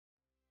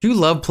Do you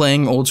love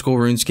playing old school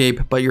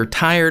RuneScape, but you're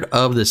tired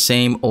of the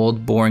same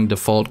old boring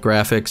default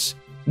graphics?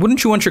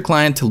 Wouldn't you want your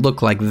client to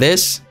look like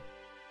this?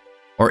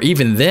 Or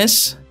even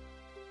this?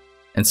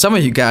 And some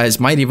of you guys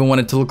might even want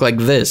it to look like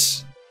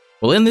this.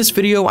 Well, in this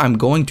video, I'm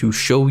going to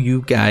show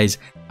you guys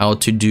how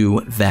to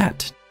do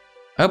that.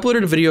 I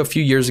uploaded a video a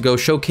few years ago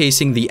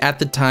showcasing the at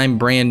the time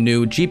brand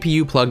new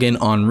GPU plugin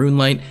on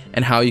RuneLite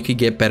and how you could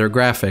get better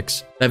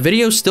graphics. That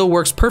video still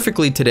works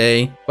perfectly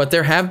today, but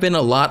there have been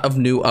a lot of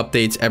new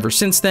updates ever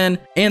since then,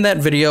 and that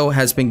video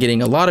has been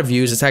getting a lot of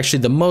views. It's actually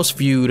the most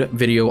viewed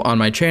video on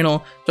my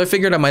channel, so I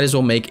figured I might as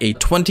well make a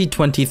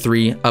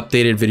 2023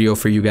 updated video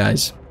for you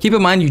guys. Keep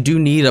in mind you do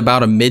need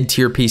about a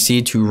mid-tier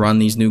PC to run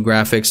these new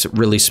graphics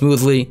really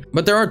smoothly,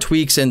 but there are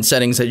tweaks and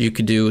settings that you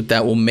could do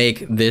that will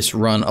make this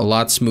run a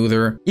lot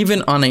smoother,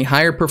 even on a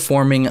higher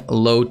performing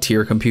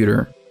low-tier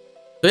computer.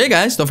 So yeah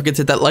guys, don't forget to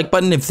hit that like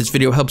button if this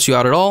video helps you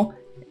out at all,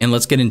 and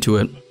let's get into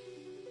it.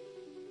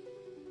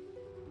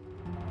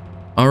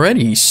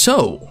 Alrighty,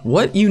 so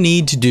what you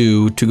need to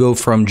do to go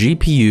from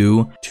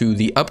GPU to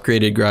the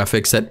upgraded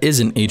graphics that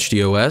isn't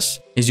HDOS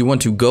is you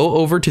want to go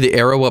over to the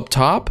arrow up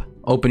top,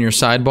 open your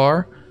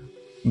sidebar,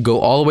 go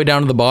all the way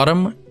down to the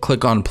bottom,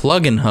 click on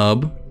Plugin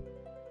Hub,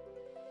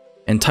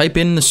 and type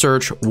in the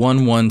search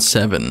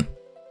 117.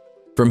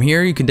 From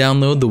here, you can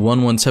download the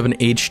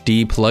 117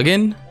 HD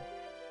plugin.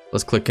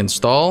 Let's click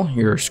install.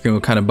 Your screen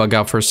will kind of bug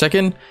out for a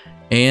second.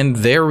 And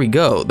there we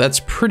go.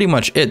 That's pretty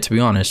much it, to be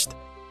honest.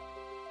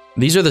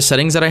 These are the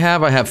settings that I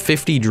have. I have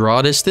 50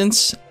 draw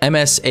distance,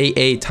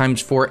 MSAA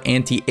 ×4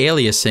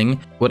 anti-aliasing.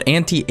 What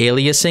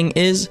anti-aliasing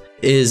is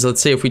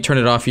let's say if we turn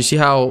it off, you see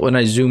how when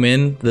I zoom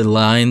in, the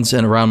lines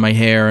and around my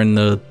hair and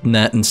the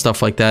net and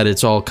stuff like that,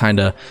 it's all kind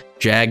of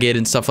jagged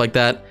and stuff like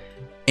that.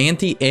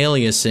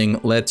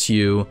 Anti-aliasing lets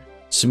you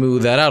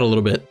smooth that out a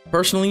little bit.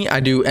 Personally, I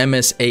do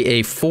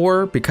MSAA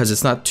 4 because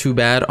it's not too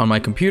bad on my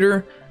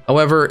computer.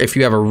 However, if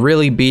you have a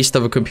really beast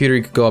of a computer,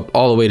 you could go up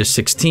all the way to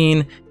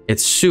 16.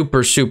 It's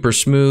super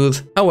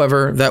smooth.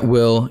 However, that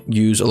will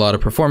use a lot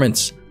of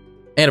performance.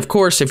 And of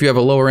course, if you have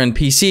a lower end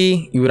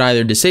PC, you would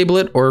either disable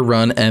it or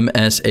run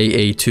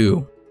MSAA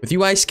 2. With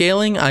UI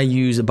scaling, I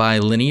use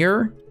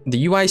bilinear.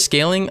 The UI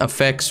scaling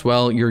affects,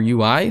 well, your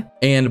UI,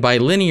 and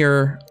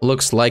bilinear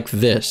looks like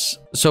this.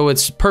 So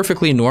it's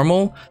perfectly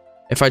normal.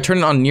 If I turn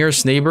it on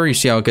nearest neighbor, you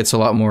see how it gets a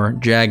lot more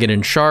jagged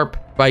and sharp.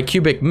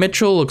 Bicubic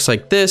Mitchell looks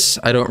like this.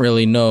 I don't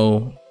really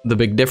know the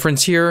big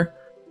difference here.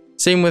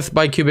 Same with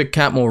Bicubic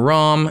Catmull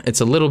ROM.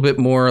 It's a little bit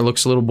more,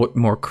 looks a little bit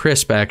more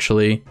crisp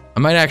actually. I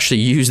might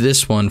actually use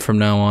this one from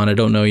now on, I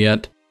don't know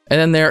yet. And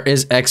then there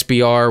is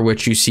XBR,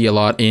 which you see a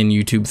lot in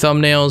YouTube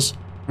thumbnails,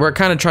 where it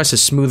kind of tries to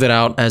smooth it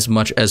out as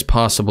much as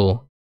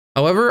possible.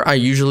 However, I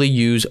usually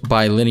use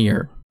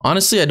bilinear.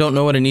 Honestly, I don't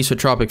know what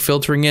anisotropic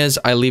filtering is.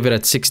 I leave it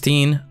at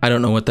 16. I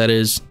don't know what that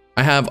is.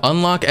 I have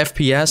unlock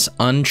FPS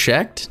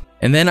unchecked.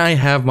 And then I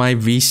have my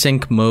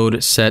VSync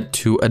mode set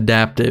to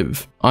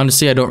adaptive.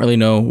 Honestly, I don't really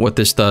know what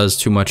this does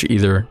too much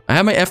either. I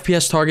have my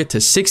FPS target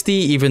to 60,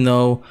 even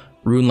though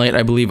RuneLite,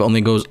 I believe,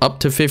 only goes up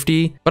to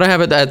 50, but I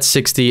have it at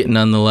 60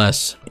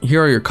 nonetheless.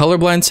 Here are your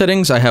colorblind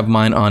settings. I have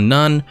mine on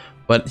none,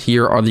 but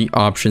here are the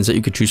options that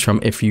you could choose from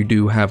if you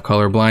do have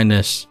color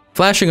blindness.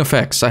 Flashing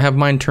effects, I have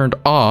mine turned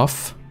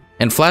off,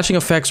 and flashing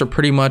effects are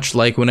pretty much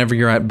like whenever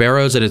you're at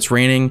Barrows and it's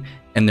raining,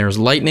 and there's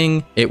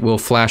lightning, it will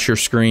flash your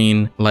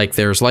screen like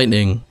there's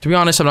lightning. To be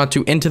honest, I'm not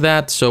too into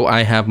that, so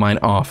I have mine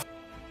off.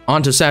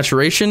 On to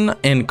saturation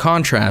and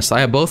contrast. I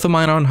have both of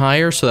mine on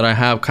higher so that I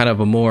have kind of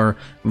a more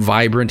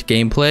vibrant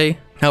gameplay.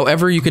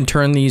 However, you can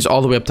turn these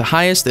all the way up to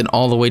highest and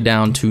all the way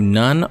down to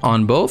none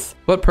on both,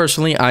 but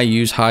personally I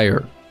use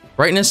higher.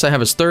 Brightness I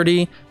have as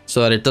 30 so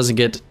that it doesn't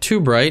get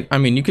too bright. I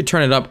mean, you could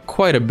turn it up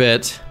quite a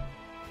bit,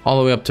 all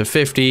the way up to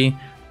 50,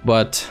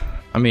 but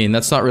I mean,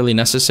 that's not really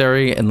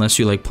necessary unless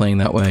you like playing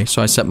that way,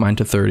 so I set mine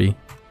to 30.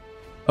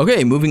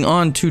 Okay, moving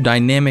on to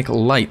dynamic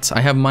lights. I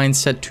have mine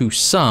set to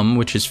some,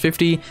 which is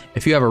 50.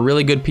 If you have a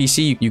really good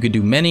PC, you could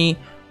do many.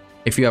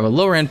 If you have a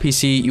lower end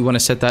PC, you want to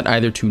set that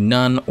either to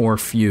none or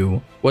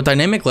few. What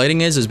dynamic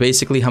lighting is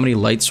basically how many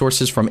light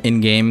sources from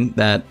in-game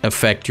that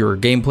affect your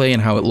gameplay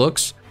and how it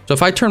looks. So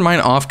if I turn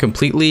mine off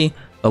completely,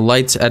 the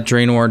lights at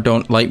Draenor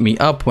don't light me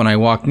up when I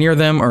walk near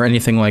them or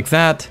anything like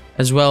that.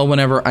 As well,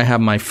 whenever I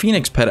have my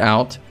Phoenix pet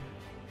out,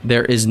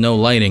 there is no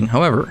lighting.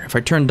 However, if I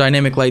turn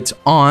dynamic lights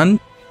on,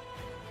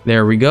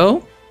 there we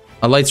go.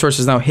 A light source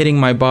is now hitting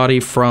my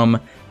body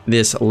from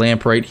this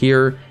lamp right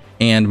here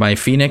and my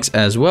Phoenix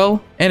as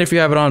well. And if you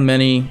have it on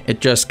many, it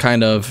just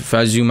kind of, if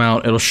I zoom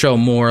out, it'll show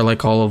more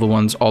like all of the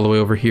ones all the way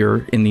over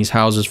here in these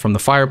houses from the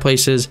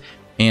fireplaces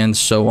and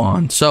so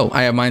on. So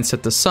I have mine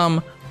set to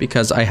some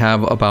because I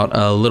have about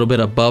a little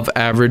bit above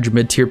average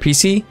mid-tier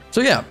PC.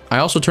 So yeah, I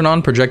also turn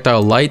on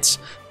projectile lights.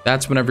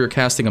 That's whenever you're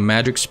casting a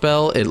magic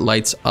spell, it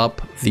lights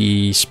up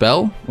the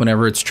spell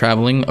whenever it's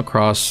traveling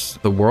across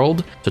the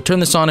world. So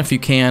turn this on if you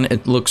can,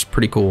 it looks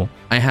pretty cool.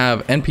 I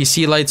have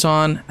NPC lights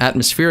on,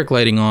 atmospheric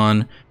lighting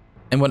on,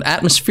 and what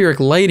atmospheric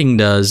lighting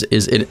does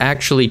is it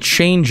actually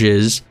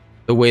changes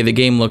the way the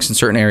game looks in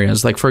certain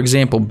areas. Like for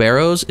example,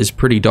 Barrows is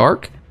pretty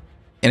dark,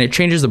 and it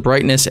changes the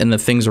brightness and the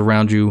things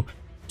around you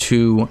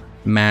to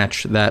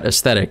match that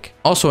aesthetic.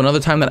 Also, another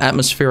time that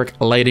atmospheric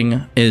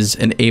lighting is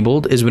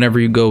enabled is whenever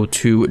you go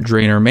to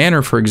Drainer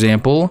Manor, for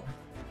example.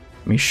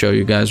 Let me show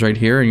you guys right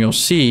here, and you'll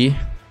see,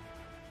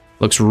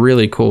 looks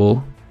really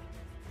cool.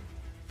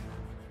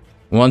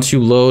 Once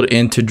you load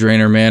into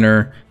Drainer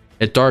Manor,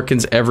 it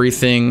darkens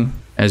everything,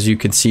 as you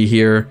can see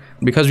here.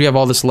 Because we have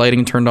all this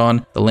lighting turned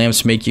on, the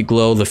lamps make you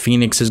glow, the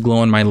Phoenix is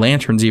glowing, my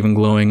lantern's even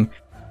glowing.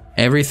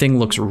 Everything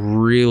looks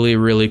really,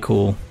 really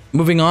cool.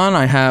 Moving on,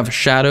 I have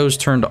shadows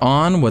turned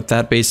on. What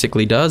that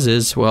basically does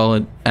is, well,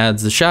 it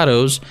adds the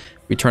shadows.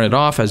 We turn it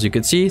off, as you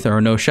can see, there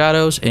are no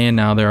shadows, and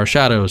now there are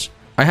shadows.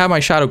 I have my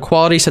shadow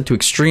quality set to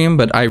extreme,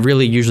 but I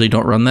really usually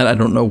don't run that. I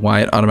don't know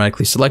why it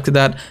automatically selected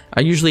that.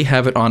 I usually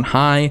have it on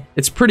high.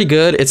 It's pretty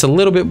good. It's a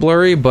little bit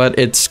blurry, but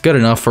it's good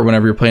enough for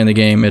whenever you're playing the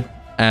game. It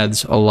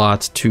adds a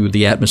lot to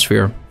the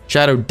atmosphere.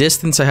 Shadow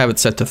distance, I have it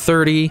set to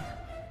 30.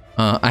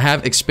 I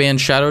have expand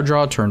shadow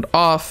draw turned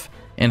off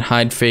and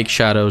hide fake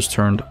shadows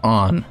turned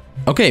on.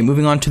 Okay,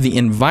 moving on to the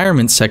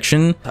environment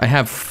section, I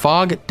have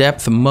fog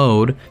depth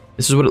mode.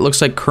 This is what it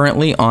looks like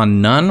currently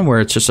on none, where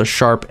it's just a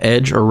sharp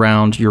edge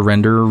around your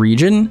render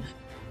region.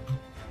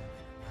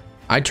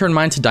 I turn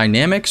mine to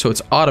dynamic, so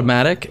it's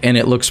automatic, and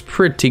it looks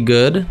pretty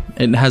good.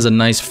 It has a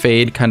nice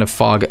fade kind of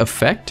fog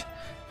effect.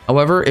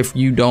 However, if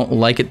you don't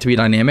like it to be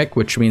dynamic,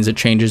 which means it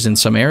changes in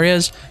some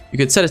areas, you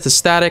could set it to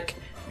static,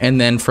 and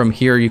then from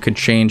here you could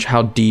change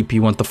how deep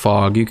you want the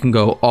fog. You can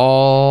go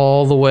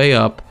all the way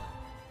up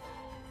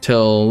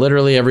till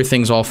literally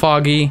everything's all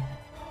foggy,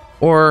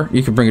 or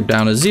you can bring it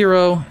down to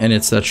 0 and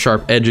it's that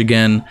sharp edge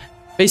again.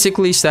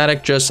 Basically,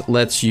 static just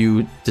lets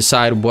you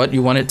decide what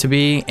you want it to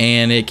be,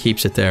 and it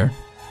keeps it there.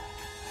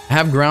 I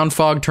have ground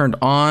fog turned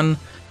on.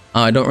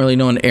 I don't really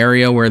know an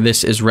area where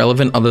this is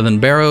relevant other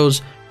than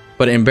Barrows,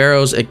 but in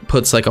Barrows it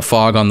puts like a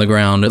fog on the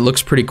ground. It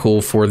looks pretty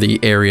cool for the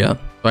area,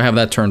 so I have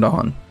that turned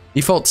on.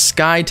 Default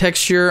sky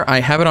texture, I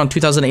have it on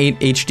 2008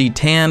 HD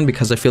tan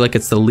because I feel like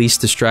it's the least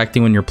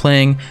distracting when you're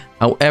playing.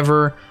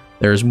 However,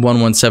 there's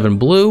 117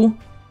 blue,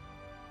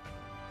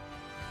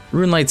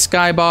 RuneLite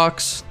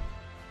skybox,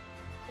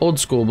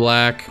 old school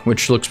black,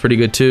 which looks pretty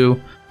good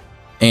too,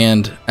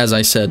 and as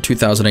I said,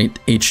 2008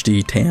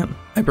 HD tan.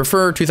 I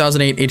prefer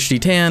 2008 HD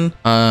tan,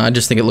 I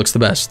just think it looks the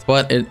best,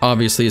 but it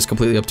obviously is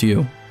completely up to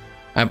you.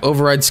 I have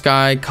override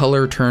sky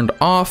color turned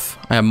off.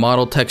 I have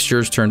model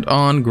textures turned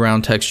on,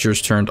 ground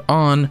textures turned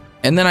on,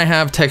 and then I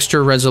have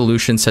texture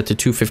resolution set to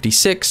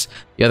 256.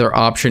 The other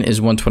option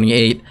is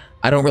 128.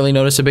 I don't really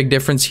notice a big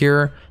difference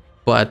here,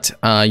 but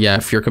yeah,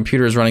 if your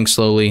computer is running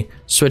slowly,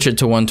 switch it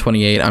to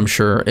 128. I'm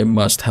sure it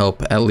must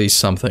help at least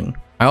something.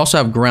 I also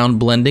have ground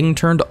blending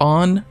turned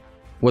on.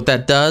 What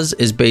that does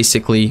is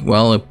basically,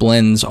 well, it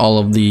blends all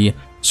of the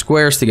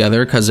squares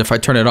together, because if I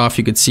turn it off,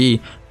 you could see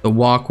the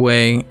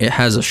walkway, it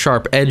has a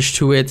sharp edge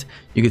to it.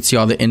 You can see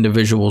all the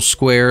individual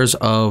squares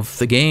of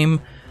the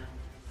game.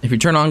 If you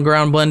turn on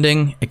ground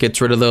blending, it gets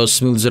rid of those,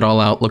 smooths it all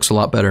out, looks a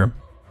lot better.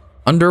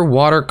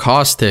 Underwater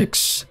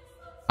caustics,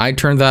 I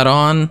turned that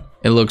on.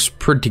 It looks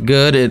pretty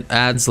good. It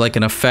adds like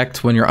an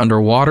effect when you're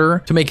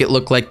underwater to make it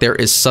look like there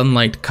is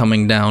sunlight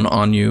coming down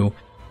on you.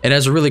 It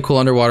has a really cool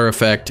underwater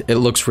effect. It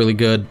looks really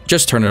good.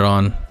 Just turn it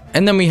on.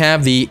 And then we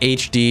have the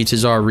HD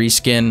Tazar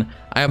reskin.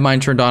 I have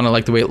mine turned on. I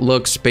like the way it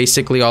looks.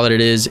 Basically, all that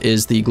it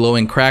is the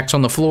glowing cracks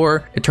on the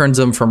floor. It turns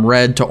them from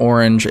red to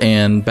orange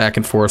and back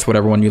and forth,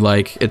 whatever one you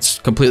like. It's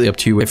completely up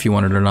to you if you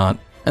want it or not.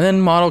 And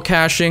then model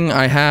caching,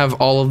 I have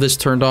all of this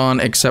turned on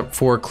except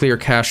for clear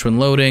cache when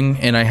loading,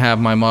 and I have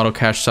my model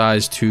cache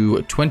size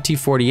to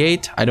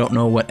 2048. I don't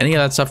know what any of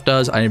that stuff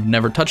does. I've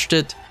never touched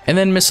it. And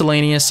then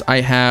miscellaneous,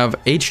 I have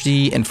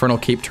HD Infernal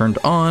Cape turned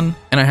on,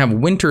 and I have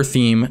winter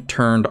theme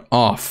turned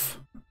off.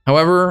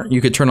 However,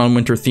 you could turn on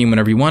winter theme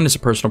whenever you want. It's a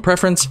personal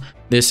preference.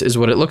 This is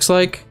what it looks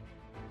like.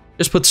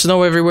 Just put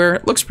snow everywhere.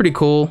 It looks pretty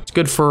cool. It's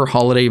good for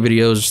holiday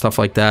videos or stuff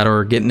like that,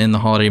 or getting in the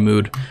holiday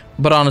mood.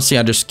 But honestly,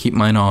 I just keep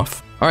mine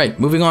off. All right,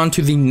 moving on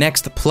to the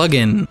next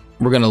plugin.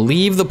 We're gonna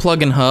leave the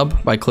plugin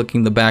hub by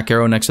clicking the back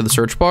arrow next to the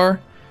search bar,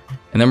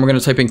 and then we're gonna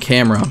type in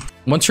camera.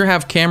 Once you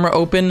have camera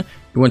open,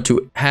 you want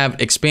to have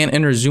expand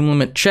inner zoom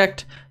limit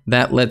checked.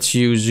 That lets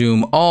you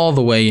zoom all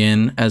the way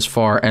in as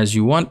far as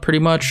you want, pretty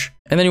much.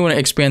 And then you want to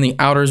expand the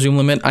outer zoom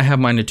limit. I have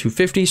mine to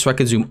 250, so I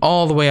could zoom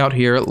all the way out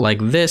here like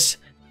this.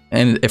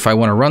 And if I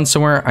want to run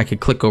somewhere, I could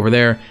click over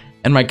there,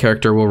 and my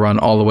character will run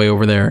all the way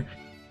over there.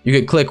 You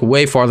could click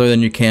way farther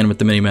than you can with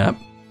the minimap.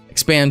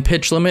 Expand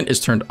pitch limit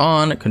is turned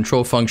on.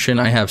 Control function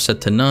I have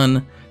set to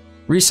none.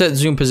 Reset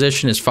zoom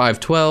position is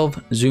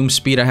 512. Zoom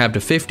speed I have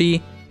to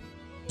 50.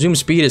 Zoom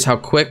speed is how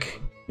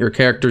quick your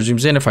character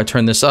zooms in. If I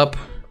turn this up,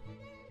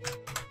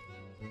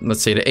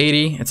 let's say to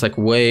 80, it's like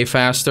way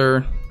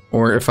faster.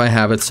 Or if I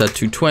have it set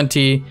to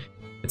 20,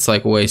 it's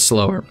like way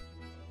slower.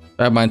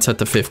 I have mine set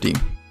to 50.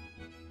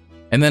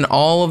 And then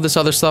all of this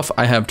other stuff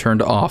I have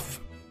turned off.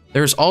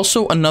 There's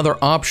also another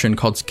option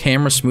called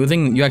camera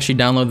smoothing. You actually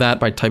download that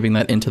by typing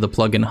that into the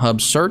plugin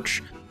hub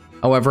search.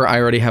 However, I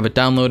already have it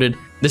downloaded.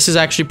 This is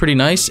actually pretty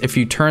nice. If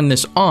you turn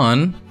this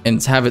on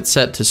and have it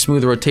set to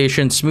smooth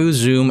rotation, smooth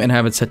zoom, and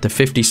have it set to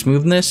 50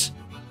 smoothness,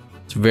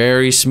 it's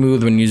very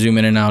smooth when you zoom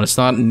in and out. It's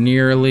not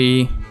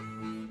nearly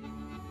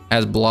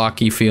as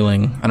blocky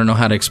feeling. I don't know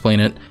how to explain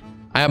it.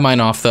 I have mine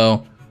off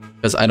though,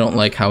 because I don't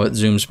like how it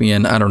zooms me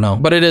in. I don't know,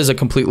 but it is a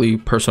completely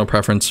personal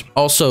preference.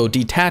 Also,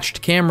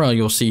 detached camera,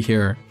 you'll see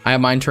here. I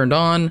have mine turned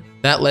on.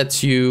 That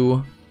lets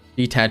you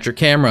detach your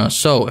camera.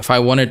 So if I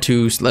wanted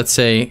to, let's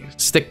say,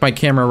 stick my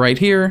camera right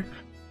here,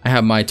 I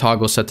have my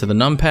toggle set to the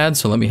numpad.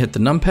 So let me hit the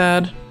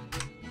numpad.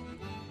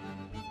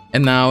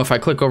 And now if I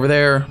click over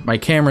there, my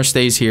camera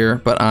stays here,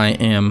 but I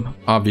am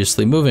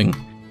obviously moving.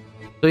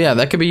 So yeah,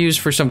 that could be used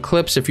for some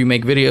clips if you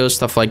make videos,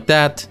 stuff like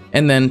that.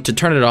 And then to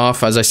turn it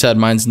off, as I said,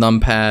 mine's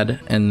numpad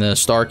and the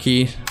star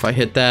key. If I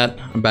hit that,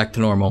 I'm back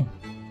to normal.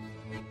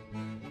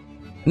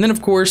 And then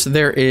of course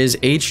there is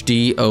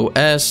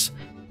HDOS.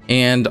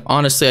 And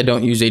honestly, I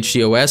don't use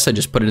HDOS. I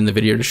just put it in the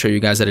video to show you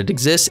guys that it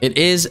exists. It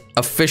is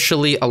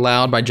officially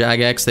allowed by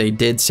Jagex. They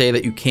did say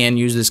that you can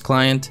use this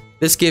client.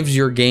 This gives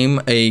your game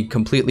a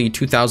completely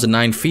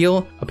 2009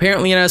 feel.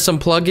 Apparently it has some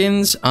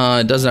plugins.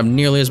 It doesn't have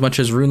nearly as much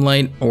as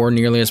RuneLite or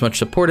nearly as much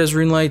support as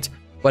RuneLite.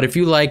 But if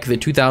you like the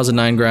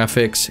 2009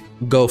 graphics,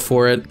 go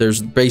for it.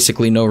 There's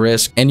basically no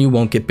risk and you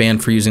won't get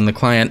banned for using the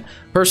client.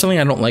 Personally,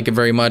 I don't like it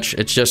very much.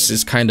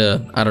 It's kind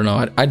of, I don't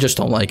know. I just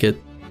don't like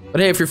it. But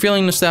hey, if you're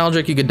feeling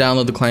nostalgic, you could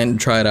download the client and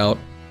try it out.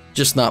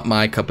 Just not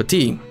my cup of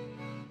tea.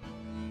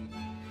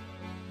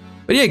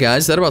 But yeah,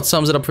 guys, that about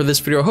sums it up for this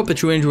video. I hope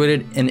that you enjoyed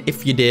it, and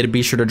if you did,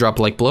 be sure to drop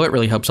a like below. It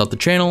really helps out the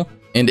channel.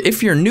 And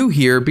if you're new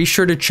here, be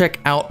sure to check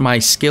out my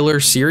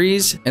Skiller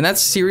series. And that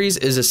series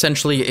is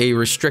essentially a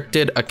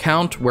restricted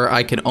account where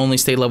I can only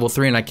stay level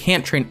 3 and I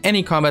can't train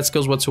any combat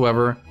skills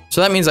whatsoever.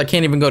 So that means I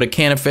can't even go to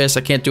Canifis,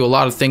 I can't do a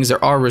lot of things.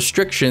 There are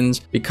restrictions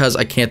because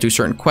I can't do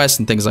certain quests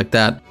and things like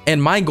that.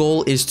 And my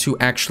goal is to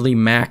actually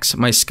max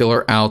my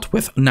Skiller out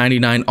with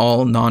 99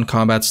 all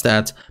non-combat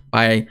stats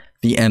by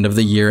the end of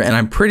the year. And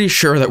I'm pretty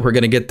sure that we're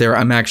gonna get there.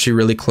 I'm actually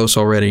really close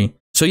already.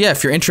 So yeah,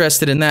 if you're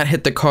interested in that,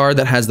 hit the card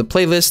that has the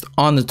playlist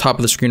on the top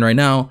of the screen right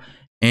now,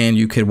 and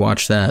you could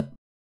watch that.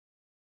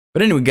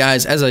 But anyway,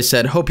 guys, as I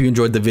said, hope you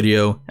enjoyed the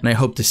video, and I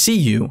hope to see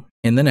you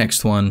in the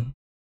next one.